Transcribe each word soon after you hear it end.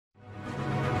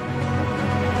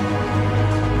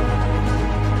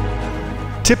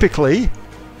typically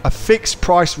a fixed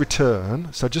price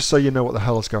return, so just so you know what the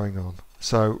hell is going on.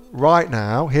 So right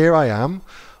now, here I am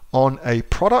on a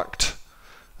product,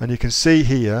 and you can see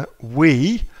here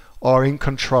we are in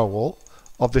control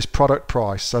of this product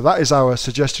price. So that is our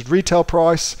suggested retail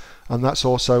price, and that's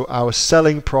also our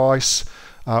selling price.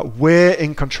 We're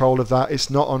in control of that. It's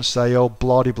not on sale,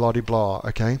 blah de blah de blah.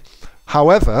 Okay.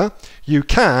 However, you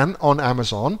can on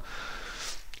Amazon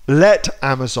let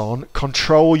Amazon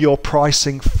control your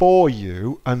pricing for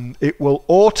you, and it will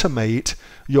automate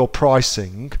your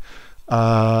pricing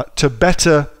to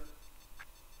better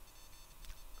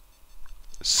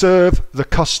serve the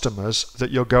customers that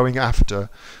you're going after.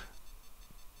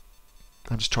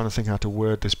 I'm just trying to think how to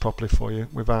word this properly for you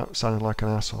without sounding like an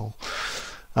asshole.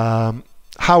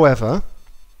 However,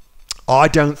 I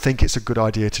don't think it's a good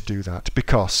idea to do that,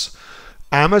 because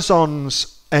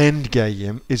Amazon's end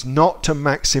game is not to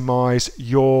maximize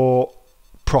your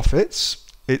profits,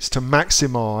 it's to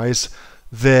maximize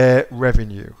their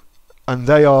revenue. And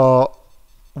they are,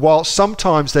 while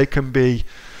sometimes they can be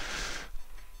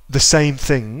the same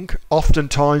thing,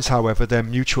 oftentimes, however, they're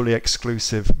mutually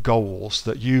exclusive goals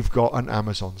that you've got and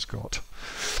Amazon's got.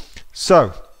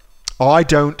 So I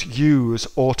don't use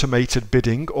automated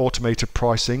bidding, automated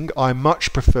pricing. I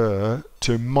much prefer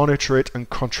to monitor it and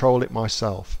control it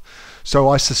myself. So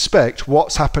I suspect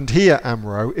what's happened here,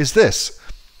 Amro, is this.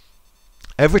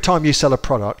 Every time you sell a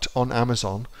product on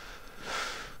Amazon,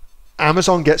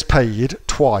 Amazon gets paid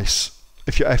twice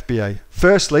if you're FBA.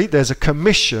 Firstly, there's a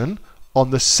commission on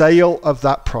the sale of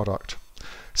that product.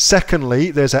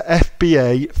 Secondly, there's a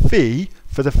FBA fee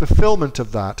for the fulfillment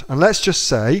of that. And let's just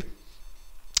say,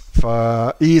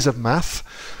 for ease of math,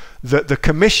 that the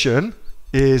commission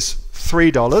is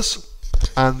 $3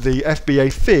 and the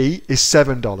FBA fee is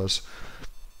 $7.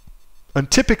 And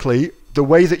typically, the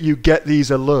way that you get these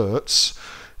alerts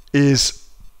is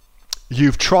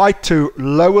you've tried to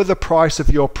lower the price of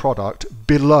your product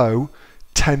below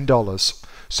 $10.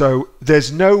 So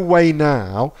there's no way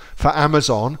now for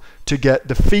Amazon to get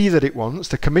the fee that it wants,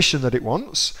 the commission that it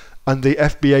wants, and the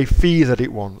FBA fee that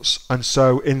it wants. And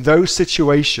so in those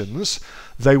situations,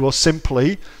 they will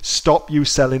simply stop you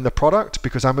selling the product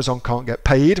because Amazon can't get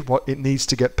paid what it needs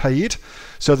to get paid.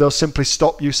 So they'll simply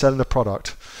stop you selling the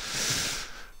product.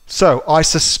 So I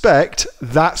suspect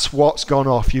that's what's gone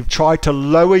off. You've tried to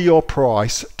lower your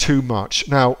price too much.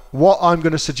 Now, what I'm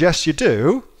going to suggest you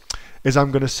do is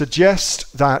I'm going to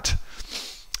suggest that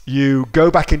you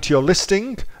go back into your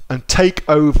listing and take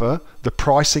over the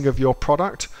pricing of your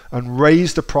product and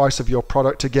raise the price of your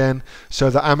product again so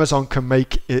that Amazon can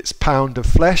make its pound of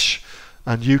flesh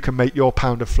and you can make your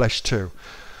pound of flesh too.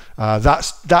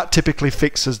 That typically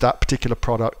fixes that particular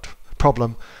product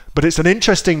problem. But it's an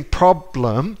interesting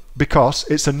problem because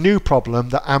it's a new problem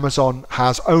that Amazon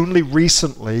has only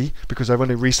recently, because they've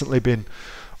only recently been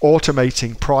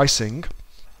automating pricing,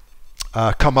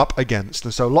 come up against.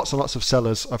 And so lots and lots of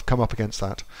sellers have come up against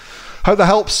that. Hope that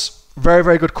helps. Very,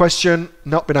 very good question.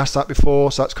 Not been asked that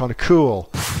before, so that's kind of cool.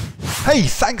 Hey,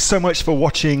 thanks so much for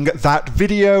watching that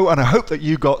video, and I hope that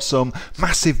you got some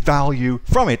massive value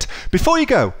from it. Before you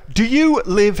go, do you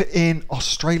live in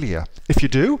Australia? If you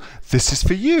do, this is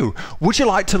for you. Would you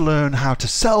like to learn how to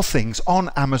sell things on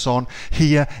Amazon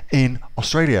here in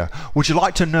Australia? Would you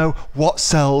like to know what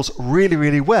sells really,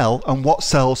 really well and what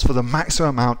sells for the maximum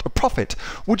amount of profit?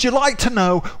 Would you like to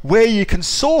know where you can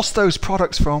source those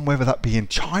products from, whether that be in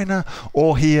China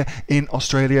or here in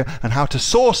Australia, and how to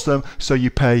source them so you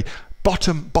pay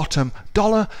bottom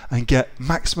dollar and get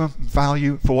maximum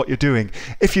value for what you're doing?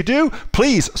 If you do,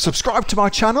 please subscribe to my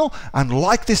channel and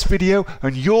like this video,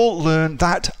 and you'll learn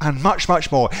that and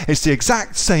much more. It's the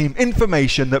exact same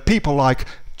information that people like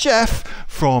Jeff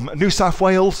from New South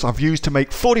Wales have used to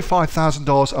make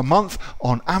 $45,000 a month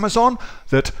on Amazon,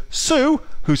 that Sue,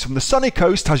 who's from the sunny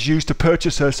coast, has used to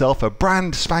purchase herself a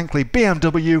brand spankly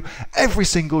BMW every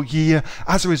single year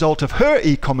as a result of her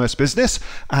e-commerce business,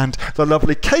 and the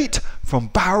lovely Kate from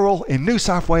Bowral in New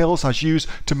South Wales has used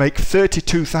to make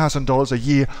 $32,000 a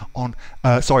year on,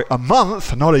 a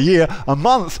month, not a year, a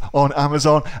month on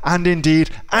Amazon, and indeed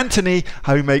Anthony,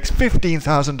 who makes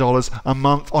 $15,000 a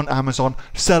month on Amazon,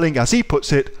 selling, as he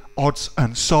puts it, odds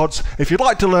and sods. If you'd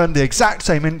like to learn the exact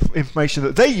same information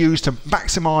that they use to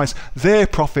maximize their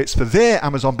profits for their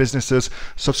Amazon businesses,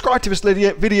 subscribe to this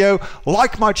video,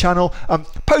 like my channel,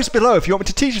 post below if you want me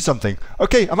to teach you something.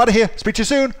 Okay, I'm out of here. Speak to you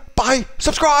soon. Bye.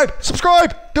 Subscribe.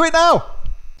 Do it now.